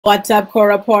What's up, core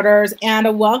reporters,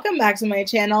 and welcome back to my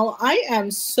channel. I am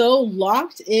so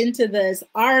locked into this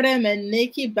Artem and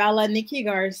Nikki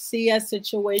Garcia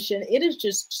situation. It is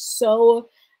just so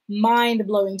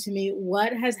mind-blowing to me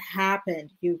what has happened,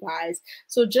 you guys.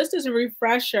 So just as a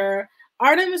refresher,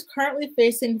 Artem is currently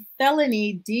facing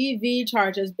felony DV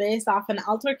charges based off an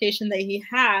altercation that he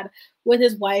had with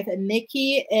his wife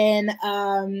Nikki in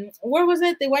where was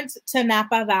it? They went to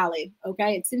Napa Valley.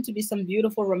 Okay, it seemed to be some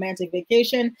beautiful romantic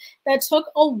vacation that took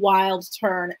a wild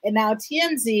turn. And now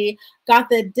TMZ got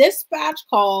the dispatch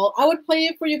call. I would play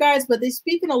it for you guys, but they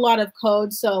speak in a lot of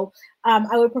code, so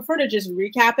I would prefer to just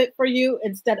recap it for you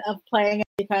instead of playing it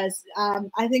because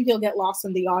I think you'll get lost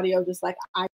in the audio, just like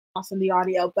I lost in the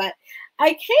audio. But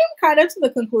I came kind of to the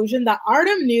conclusion that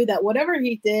Artem knew that whatever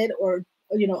he did or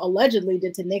allegedly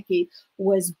did to Nikki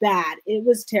was bad. It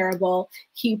was terrible.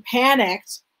 He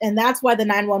panicked, and that's why the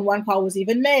 911 call was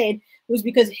even made, was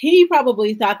because he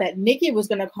probably thought that Nikki was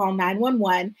going to call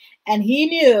 911, and he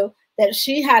knew that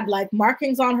she had like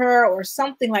markings on her or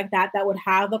something like that that would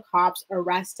have the cops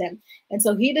arrest him. And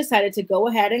so he decided to go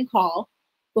ahead and call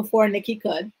before Nikki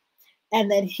could. And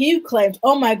then he claimed,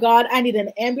 oh my God, I need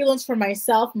an ambulance for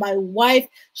myself. My wife,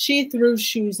 she threw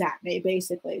shoes at me,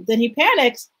 basically. Then he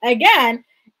panicked again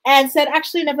and said,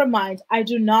 actually, never mind. I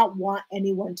do not want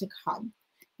anyone to come.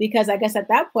 Because I guess at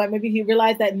that point, maybe he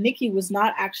realized that Nikki was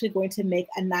not actually going to make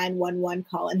a 911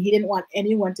 call. And he didn't want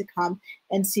anyone to come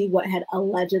and see what had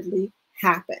allegedly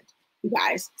happened, you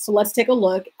guys. So let's take a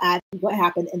look at what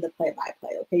happened in the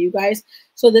play-by-play, okay, you guys?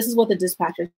 So this is what the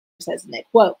dispatcher says, Nick,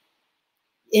 quote,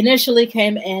 initially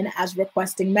came in as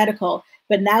requesting medical,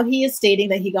 but now he is stating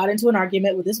that he got into an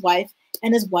argument with his wife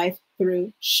and his wife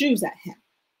threw shoes at him.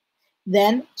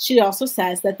 Then she also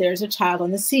says that there's a child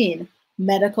on the scene,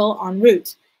 medical en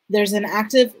route. There's an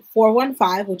active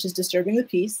 415, which is disturbing the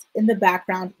peace, in the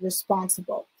background,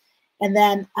 responsible. And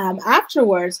then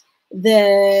afterwards,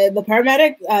 the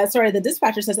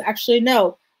dispatcher says, actually,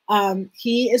 no,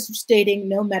 he is stating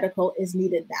no medical is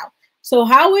needed now. So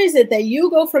how is it that you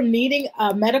go from needing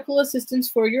medical assistance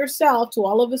for yourself to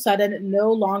all of a sudden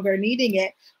no longer needing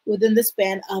it within the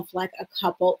span of like a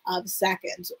couple of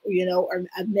seconds, or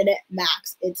a minute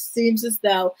max? It seems as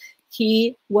though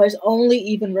he was only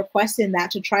even requesting that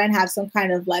to try and have some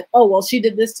kind of like, oh, well, she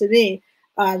did this to me,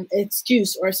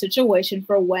 excuse or situation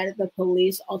for when the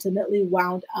police ultimately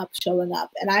wound up showing up.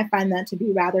 And I find that to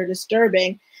be rather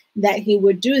disturbing that he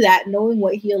would do that knowing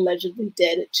what he allegedly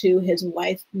did to his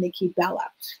wife, Nikki Bella.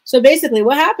 So basically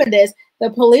what happened is the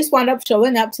police wound up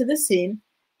showing up to the scene.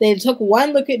 They took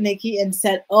one look at Nikki and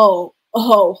said, oh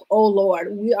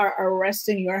Lord, we are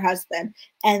arresting your husband.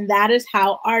 And that is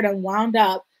how Artem wound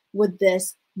up with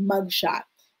this mugshot.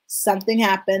 Something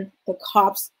happened. The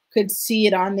cops could see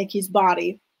it on Nikki's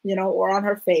body, or on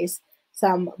her face,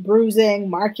 some bruising,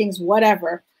 markings,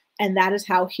 whatever. And that is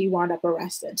how he wound up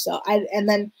arrested. So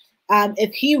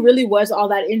if he really was all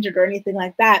that injured or anything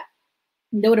like that,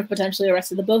 they would have potentially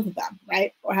arrested the both of them,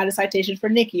 right? Or had a citation for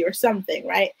Nikki or something,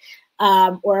 right?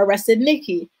 Or arrested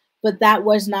Nikki. But that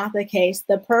was not the case.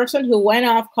 The person who went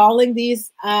off calling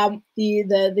these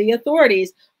the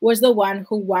authorities was the one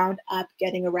who wound up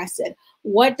getting arrested.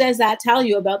 What does that tell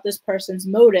you about this person's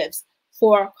motives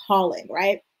for calling,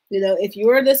 right? If you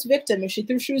were this victim, if she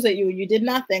threw shoes at you and you did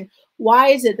nothing, why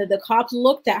is it that the cops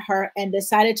looked at her and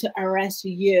decided to arrest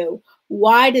you?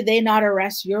 Why did they not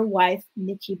arrest your wife,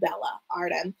 Nikki Bella,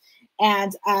 Artem?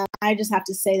 And I just have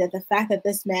to say that the fact that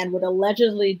this man would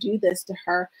allegedly do this to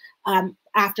her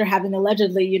after having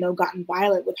allegedly, gotten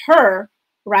violent with her,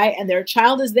 right? And their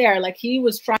child is there, like he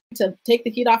was trying to take the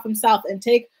heat off himself and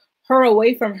take her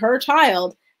away from her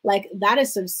child. Like that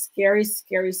is some scary,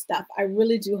 scary stuff. I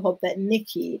really do hope that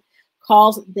Nikki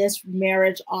calls this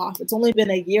marriage off. It's only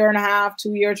been a year and a half,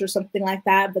 2 years or something like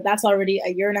that, but that's already a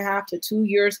year and a half to 2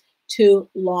 years too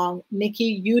long.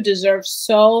 Nikki, you deserve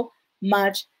so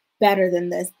much better than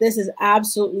this. This is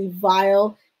absolutely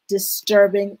vile,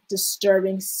 disturbing,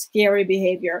 scary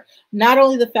behavior. Not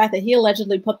only the fact that he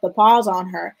allegedly put the paws on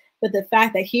her, but the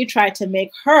fact that he tried to make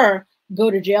her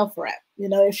go to jail for it.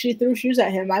 If she threw shoes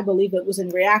at him, I believe it was in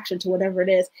reaction to whatever it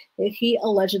is that he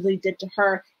allegedly did to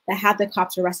her that had the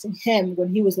cops arresting him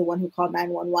when he was the one who called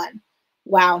 911.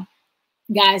 Wow.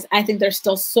 Guys, I think there's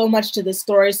still so much to this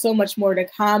story, so much more to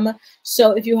come.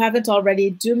 So if you haven't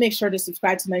already, do make sure to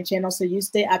subscribe to my channel so you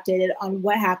stay updated on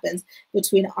what happens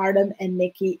between Artem and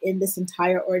Nikki in this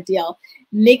entire ordeal.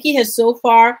 Nikki has so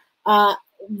far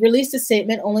released a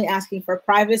statement only asking for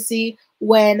privacy.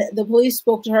 When the police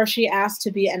spoke to her, she asked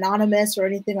to be anonymous or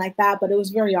anything like that, but it was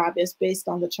very obvious based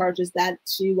on the charges that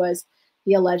she was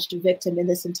the alleged victim in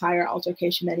this entire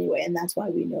altercation anyway, and that's why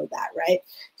we know that, right?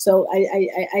 So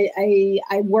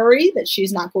I worry that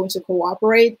she's not going to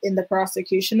cooperate in the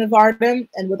prosecution of Artem,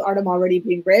 and with Artem already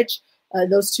being rich,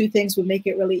 those two things would make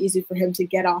it really easy for him to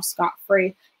get off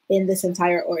scot-free in this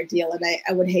entire ordeal, and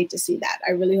I would hate to see that.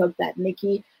 I really hope that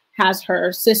Nikki has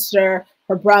her sister,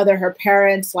 her brother, her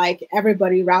parents, like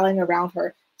everybody rallying around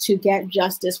her to get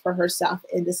justice for herself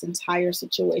in this entire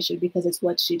situation, because it's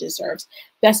what she deserves.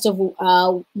 Best of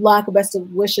luck, best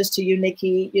of wishes to you,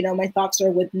 Nikki. You know, my thoughts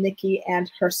are with Nikki and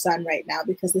her son right now,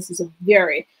 because this is a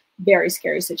very, very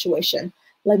scary situation.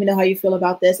 Let me know how you feel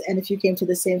about this, and if you came to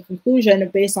the same conclusion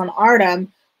based on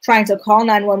Artem trying to call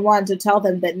 911 to tell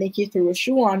them that Nikki threw a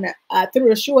shoe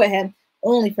at him,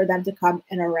 only for them to come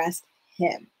and arrest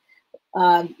him.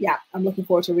 Yeah, I'm looking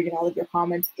forward to reading all of your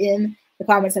comments in the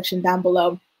comment section down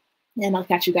below. And I'll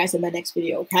catch you guys in my next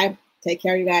video, okay? Take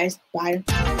care, you guys. Bye.